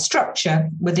of structure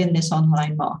within this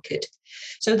online market.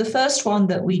 So the first one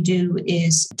that we do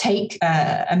is take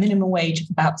a minimum wage of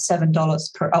about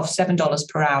 $7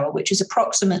 per hour, which is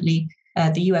approximately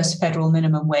the US federal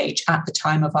minimum wage at the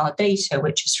time of our data,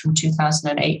 which is from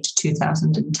 2008 to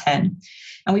 2010.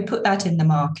 And we put that in the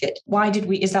market.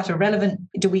 Is that a relevant,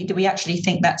 do we actually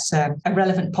think that's a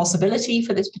relevant possibility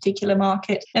for this particular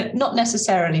market? Not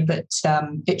necessarily, but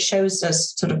it shows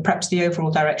us sort of perhaps the overall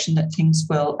direction that things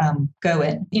will go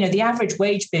in. The average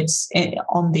wage bids in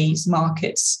these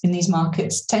markets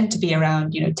tend to be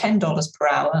around, $10 per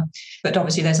hour. But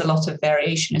obviously there's a lot of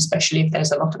variation, especially if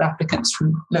there's a lot of applicants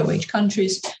from low wage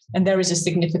countries. And there is a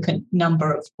significant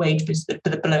number of wage bids that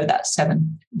are below that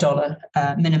 $7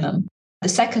 minimum. The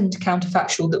second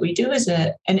counterfactual that we do is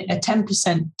a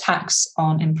 10% tax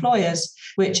on employers,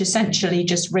 which essentially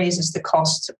just raises the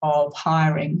cost of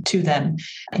hiring to them,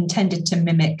 intended to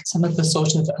mimic some of the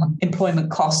sort of employment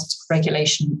cost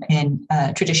regulation in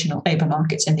traditional labour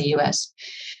markets in the US.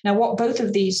 Now, what both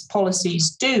of these policies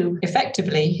do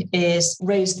effectively is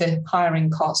raise the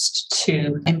hiring cost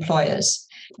to employers.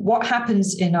 What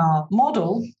happens in our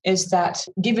model is that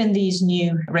given these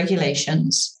new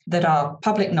regulations that are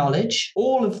public knowledge,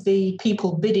 all of the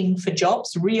people bidding for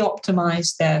jobs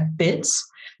re-optimize their bids,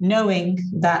 knowing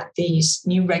that these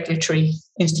new regulatory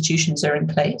institutions are in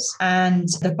place, and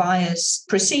the buyers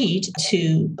proceed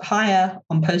to hire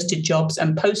on posted jobs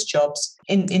and post jobs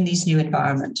in these new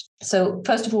environment. So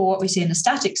first of all, what we see in a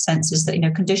static sense is that,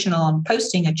 conditional on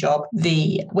posting a job,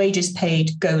 the wages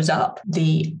paid goes up,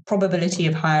 the probability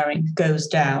of hiring goes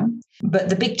down. But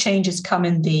the big changes come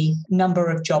in the number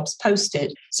of jobs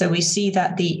posted. So we see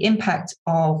that the impact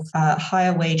of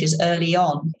higher wages early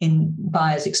on in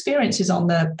buyers' experiences on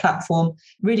the platform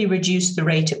really reduce the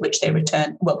rate at which they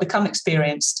become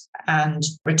experienced and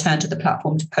return to the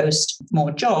platform to post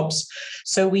more jobs.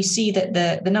 So we see that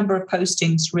the number of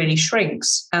postings really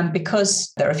shrinks. And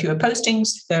because there are fewer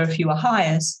postings, there are fewer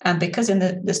hires. And because in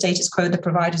the status quo, the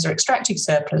providers are extracting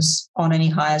surplus on any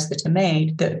hires that are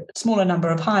made, the smaller number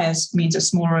of hires means a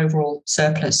smaller overall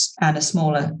surplus and a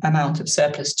smaller amount of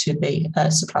surplus to the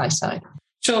supply side.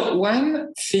 So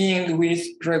one thing with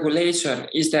regulation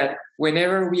is that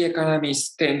whenever we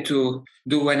economists tend to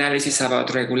do analysis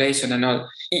about regulation and all,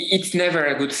 it's never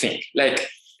a good thing. Like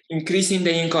increasing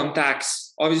the income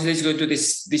tax obviously is going to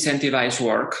disincentivize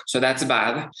work. So that's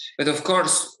bad. But of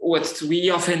course, what we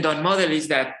often don't model is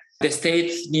that the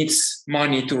state needs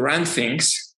money to run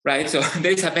things, right? So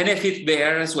there is a benefit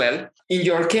there as well. In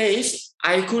your case,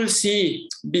 I could see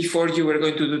before you were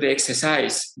going to do the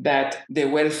exercise that the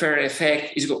welfare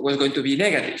effect was going to be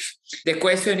negative. The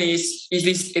question is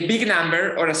this a big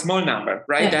number or a small number,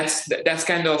 right? Yeah. That's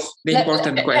kind of the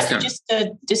important question. Let me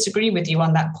just disagree with you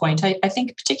on that point. I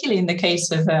think particularly in the case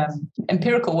of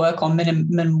empirical work on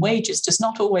minimum wages does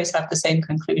not always have the same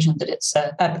conclusion that it's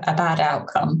a bad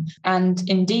outcome. And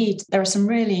indeed, there are some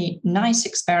really nice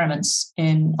experiments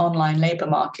in online labor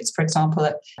markets. For example,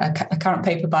 a current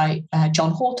paper by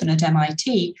John Horton at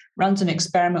MIT runs an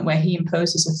experiment where he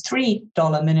imposes a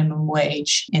 $3 minimum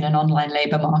wage in an online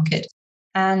labor market.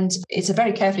 And it's a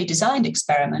very carefully designed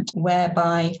experiment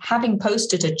whereby having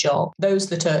posted a job, those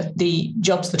that are the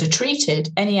jobs that are treated,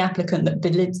 any applicant that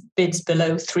bids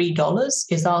below $3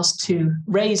 is asked to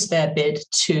raise their bid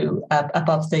to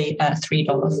above the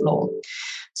 $3 floor.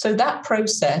 So that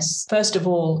process, first of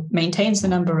all, maintains the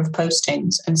number of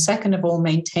postings, and second of all,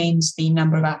 maintains the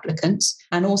number of applicants,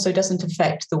 and also doesn't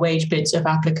affect the wage bids of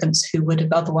applicants who would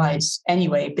have otherwise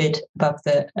anyway bid above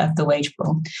the wage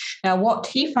floor. Now, what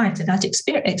he finds in that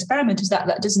experiment is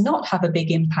that does not have a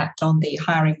big impact on the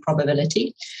hiring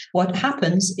probability. What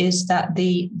happens is that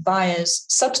the buyers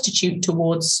substitute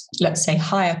towards, let's say,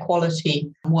 higher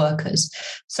quality workers.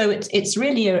 So it's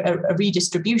really a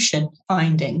redistribution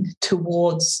finding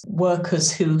towards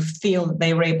workers who feel that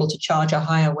they were able to charge a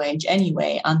higher wage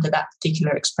anyway under that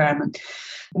particular experiment.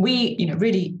 We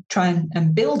really try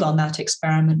and build on that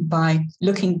experiment by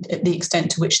looking at the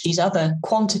extent to which these other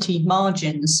quantity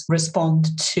margins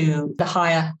respond to the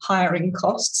higher hiring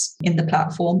costs in the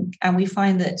platform. And we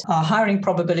find that our hiring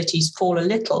probabilities fall a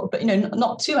little, but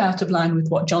not too out of line with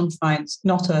what John finds,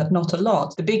 not a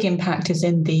lot. The big impact is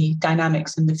in the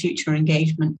dynamics and the future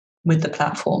engagement with the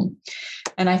platform.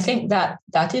 And I think that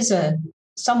is a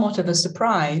somewhat of a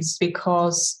surprise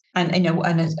because and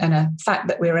a fact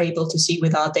that we're able to see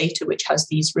with our data, which has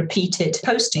these repeated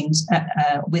postings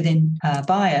within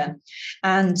buyer,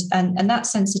 and that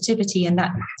sensitivity and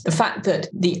that the fact that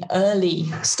the early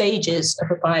stages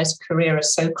of a buyer's career are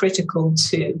so critical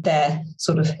to their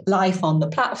sort of life on the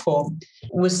platform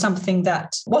was something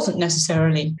that wasn't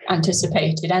necessarily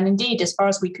anticipated, and indeed, as far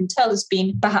as we can tell, has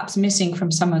been perhaps missing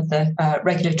from some of the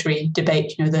regulatory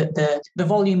debate. The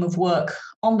volume of work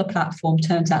on the platform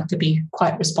turns out to be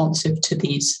quite responsive to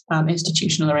these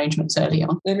institutional arrangements early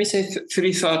on. Let me say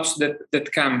three thoughts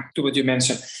that come to what you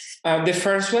mentioned. The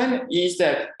first one is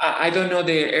that I don't know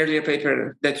the earlier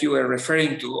paper that you were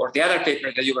referring to or the other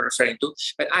paper that you were referring to,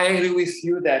 but I agree with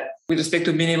you that with respect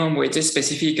to minimum wages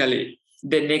specifically,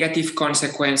 the negative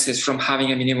consequences from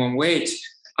having a minimum wage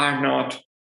are not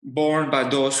borne by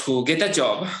those who get a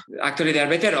job. Actually, they are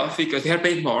better off because they are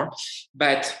paid more,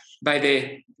 but by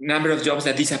the number of jobs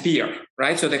that disappear,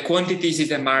 right? So the quantities is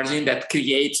the margin that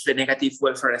creates the negative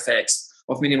welfare effects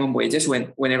of minimum wages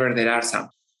whenever there are some.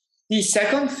 The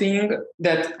second thing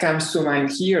that comes to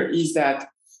mind here is that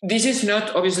this is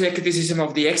not obviously a criticism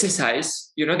of the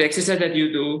exercise. The exercise that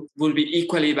you do will be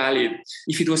equally valid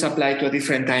if it was applied to a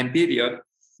different time period.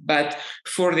 But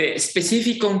for the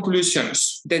specific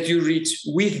conclusions that you reach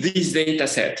with this data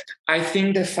set, I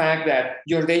think the fact that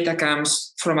your data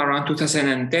comes from around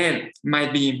 2010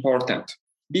 might be important.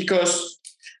 Because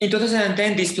in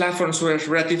 2010, these platforms were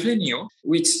relatively new,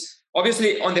 which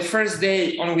obviously on the first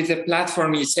day on which the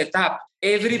platform is set up,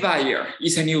 every buyer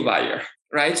is a new buyer.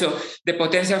 right? So the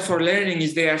potential for learning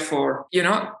is there for,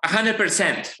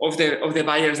 100% of the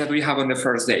buyers that we have on the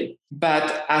first day.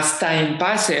 But as time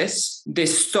passes, the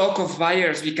stock of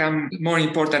buyers become more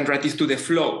important relative to the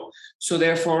flow. So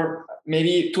therefore,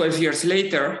 maybe 12 years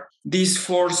later, these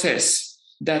forces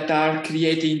that are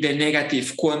creating the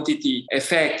negative quantity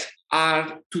effect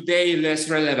are today less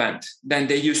relevant than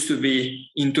they used to be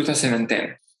in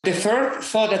 2010. The third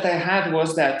thought that I had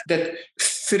was that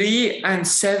 3 and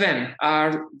 7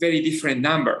 are very different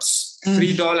numbers.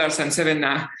 $3 and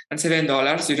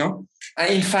 $7,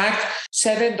 In fact,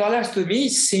 $7 to me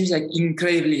seems like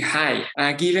incredibly high,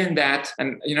 given that,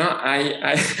 and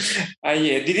I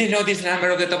didn't know this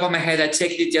number off the top of my head. I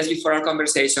checked it just before our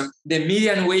conversation. The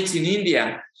median wage in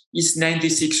India is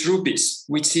 96 rupees,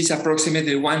 which is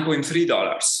approximately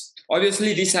 $1.3.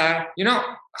 Obviously, these are,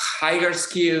 higher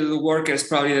skilled workers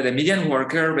probably than the median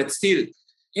worker, but still,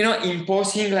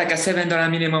 imposing like a $7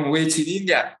 minimum wage in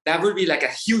India, that would be like a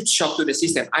huge shock to the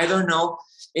system. I don't know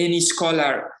any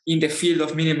scholar in the field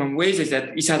of minimum wages that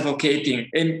is advocating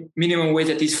a minimum wage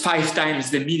that is 5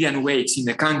 times the median wage in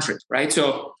the country, right?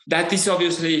 So that is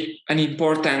obviously an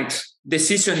important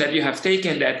decision that you have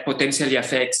taken that potentially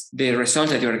affects the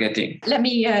results that you're getting. Let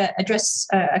me address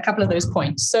a couple of those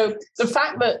points. So the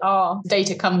fact that our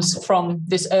data comes from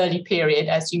this early period,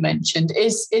 as you mentioned,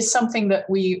 is something that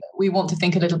we want to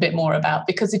think a little bit more about,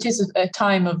 because it is a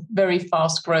time of very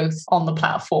fast growth on the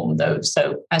platform, though.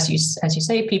 So as you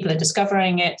say, people are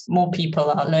discovering it, more people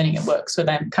are learning it works for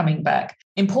them, coming back.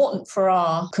 Important for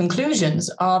our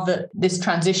conclusions are that this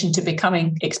transition to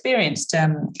becoming experienced,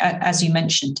 as you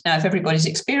mentioned. Now, if everybody's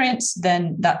experienced,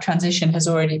 then that transition has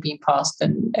already been passed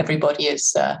and everybody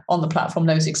is on the platform,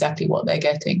 knows exactly what they're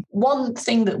getting. One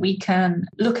thing that we can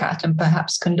look at, and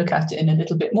perhaps can look at it in a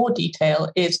little bit more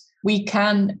detail, is we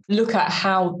can look at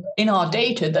how in our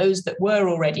data, those that were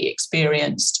already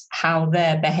experienced, how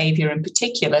their behavior in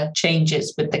particular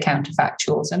changes with the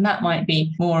counterfactuals. And that might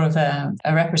be more of a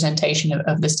representation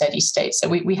of the steady state. So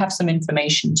we have some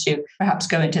information to perhaps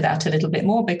go into that a little bit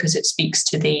more, because it speaks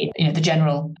to the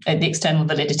general, the external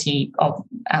validity of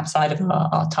outside of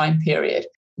our time period.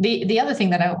 The other thing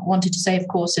that I wanted to say, of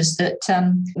course, is that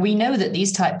we know that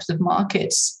these types of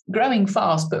markets growing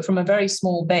fast, but from a very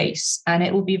small base. And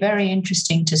it will be very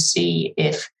interesting to see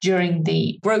if during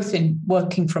the growth in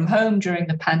working from home during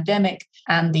the pandemic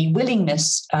and the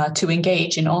willingness to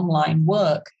engage in online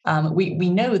work, we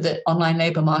know that online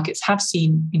labor markets have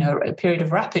seen, a period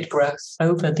of rapid growth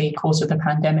over the course of the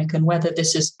pandemic, and whether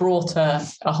this has brought a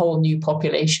whole new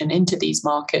population into these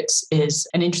markets is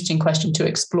an interesting question to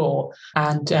explore,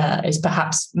 and is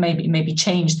perhaps maybe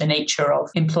change the nature of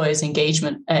employers'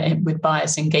 engagement with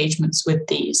buyers' engagements with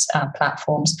these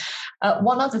platforms.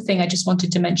 One other thing I just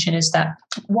wanted to mention is that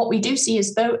what we do see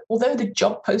is although the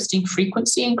job posting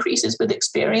frequency increases with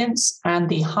experience and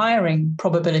the hiring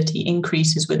probability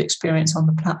increases with experience on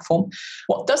the platform,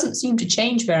 what doesn't seem to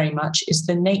change very much is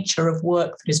the nature of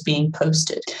work that is being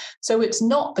posted. So it's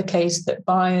not the case that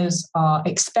buyers are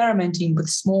experimenting with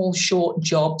small, short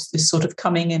jobs, this sort of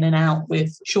coming in and out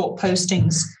with short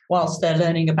postings whilst they're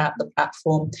learning about the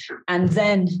platform, and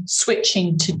then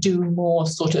switching to do more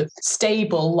sort of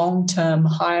stable, long-term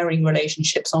hiring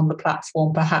relationships on the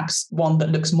platform, perhaps one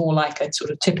that looks more like a sort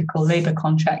of typical labor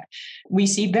contract. We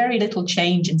see very little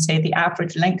change in, say, the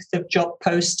average length of job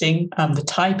posting, the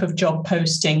type of job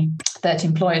posting that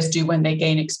employers do when they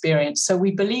gain experience. So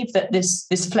we believe that this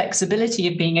flexibility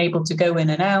of being able to go in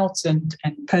and out and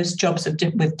post jobs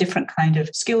with different kind of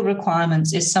skill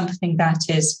requirements is something that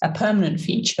is a permanent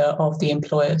feature of the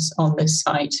employers on this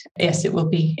site. Yes, it will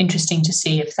be interesting to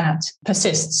see if that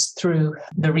persists through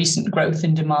the recent growth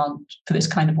in demand for this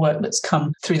kind of work that's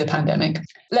come through the pandemic.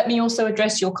 Let me also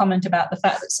address your comment about the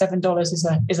fact that $7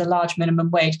 is a large minimum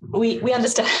wage. We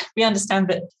understand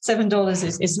that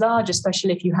 $7 is large,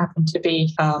 especially if you happen to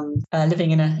be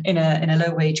living in a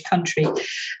low wage country.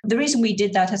 The reason we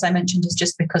did that, as I mentioned, is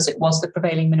just because it was the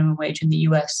prevailing minimum wage in the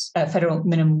US, federal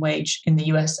minimum wage in the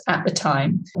US at the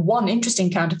time. One interesting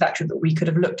counterfactual that we could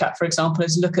have looked at, for example,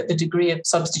 is look at the degree of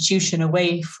substitution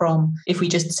away from, if we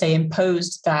just say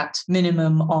imposed that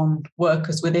minimum on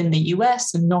workers within the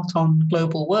US and not on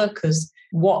global workers,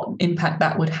 what impact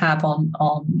that would have on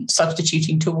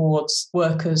substituting towards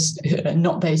workers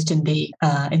not based in the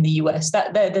US.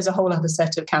 There's a whole other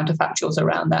set of counterfactuals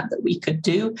around that we could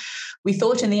do. We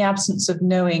thought, in the absence of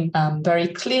knowing very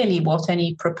clearly what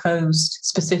any proposed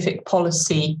specific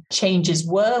policy changes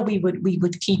were, we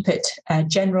would keep it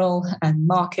general and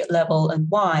market level and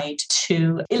wide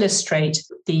to illustrate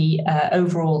the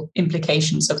overall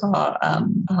implications of our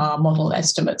model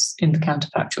estimates in the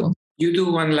counterfactual. you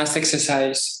do one last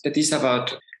exercise that is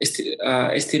about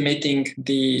estimating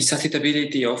the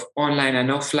sustainability of online and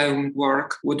offline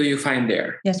work. What do you find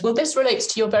there? Yes, well, this relates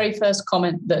to your very first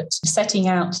comment that setting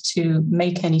out to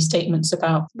make any statements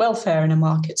about welfare in a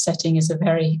market setting is a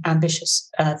very ambitious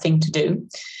thing to do,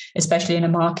 especially in a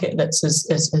market that's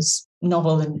as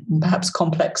novel and perhaps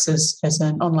complex as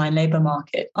an online labour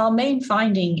market. Our main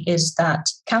finding is that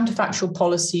counterfactual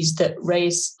policies that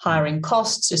raise hiring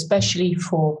costs, especially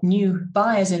for new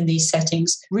buyers in these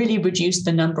settings, really reduce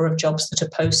the number of jobs that are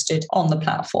posted on the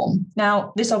platform.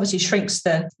 Now, this obviously shrinks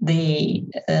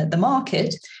the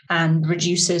market and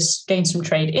reduces gains from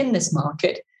trade in this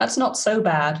market. That's not so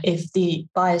bad if the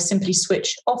buyers simply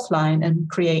switch offline and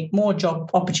create more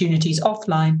job opportunities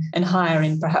offline and hire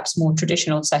in perhaps more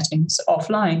traditional settings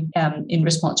offline in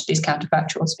response to these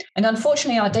counterfactuals. And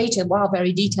unfortunately, our data, while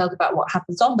very detailed about what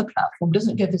happens on the platform,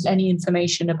 doesn't give us any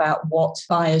information about what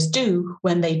buyers do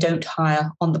when they don't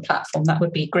hire on the platform. That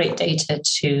would be great data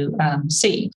to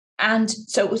see. And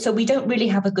so we don't really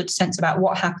have a good sense about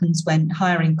what happens when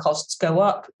hiring costs go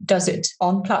up. Does it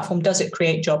on platform? Does it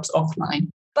create jobs offline?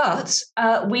 But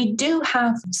we do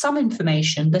have some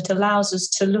information that allows us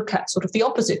to look at sort of the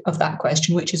opposite of that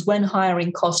question, which is when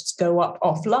hiring costs go up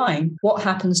offline, what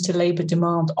happens to labour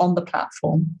demand on the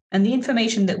platform? And the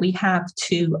information that we have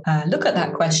to look at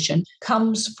that question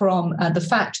comes from the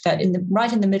fact that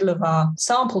right in the middle of our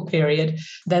sample period,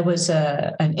 there was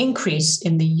an increase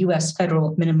in the US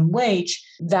federal minimum wage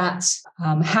that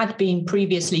had been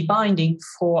previously binding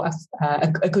for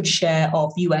a good share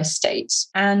of US states.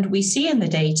 And we see in the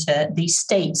data these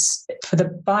states, for the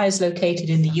buyers located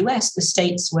in the US, the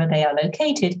states where they are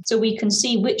located, so we can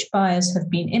see which buyers have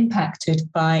been impacted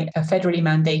by a federally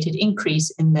mandated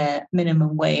increase in their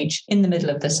minimum wage in the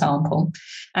middle of the sample.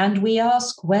 And we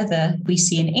ask whether we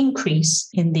see an increase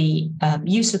in the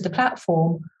use of the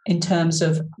platform in terms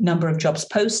of number of jobs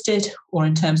posted or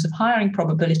in terms of hiring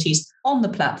probabilities on the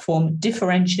platform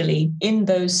differentially in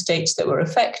those states that were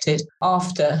affected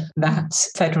after that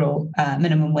federal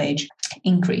minimum wage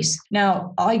increase.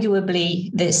 Now, arguably,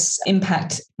 this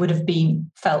impact would have been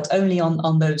felt only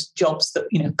on those jobs that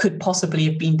could possibly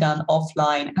have been done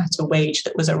offline at a wage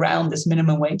that was around this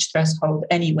minimum wage threshold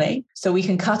anyway. So we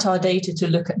can cut our data to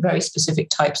look at very specific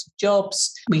types of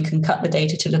jobs. We can cut the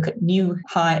data to look at new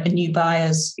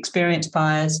buyers, experienced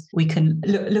buyers. We can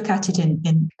look at it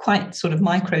in quite sort of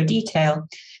micro detail.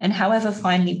 And however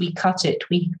finely we cut it,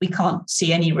 we can't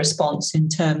see any response in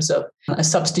terms of a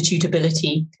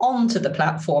substitutability onto the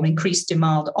platform, increased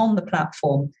demand on the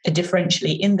platform,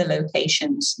 differentially in the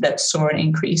locations that saw an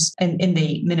increase in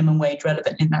the minimum wage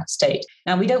relevant in that state.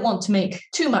 Now, we don't want to make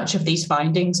too much of these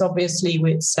findings. Obviously,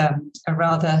 it's a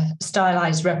rather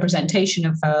stylized representation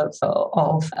of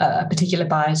a particular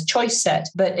buyer's choice set,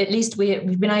 but at least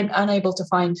we've been unable to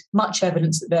find much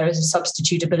evidence that there is a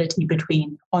substitutability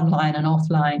between online and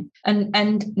offline.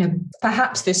 And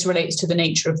perhaps this relates to the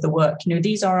nature of the work.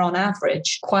 These are on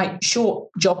average quite short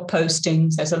job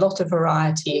postings. There's a lot of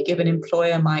variety. A given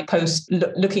employer might post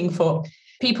looking for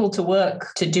people to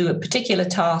work to do particular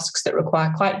tasks that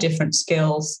require quite different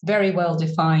skills, very well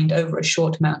defined over a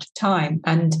short amount of time.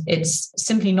 And it's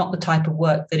simply not the type of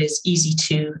work that is easy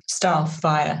to staff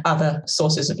via other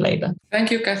sources of labour. Thank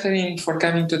you, Catherine, for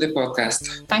coming to the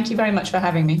podcast. Thank you very much for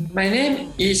having me. My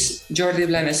name is Jordi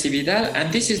Blanes y Vidal,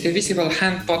 and this is the Visible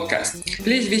Hand podcast.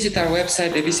 Please visit our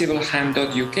website,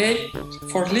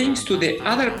 thevisiblehand.uk, for links to the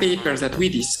other papers that we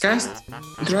discussed.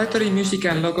 Introductory music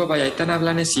and logo by Aitana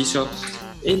Blanes Iso.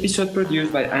 Episode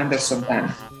produced by Anderson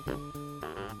Tan.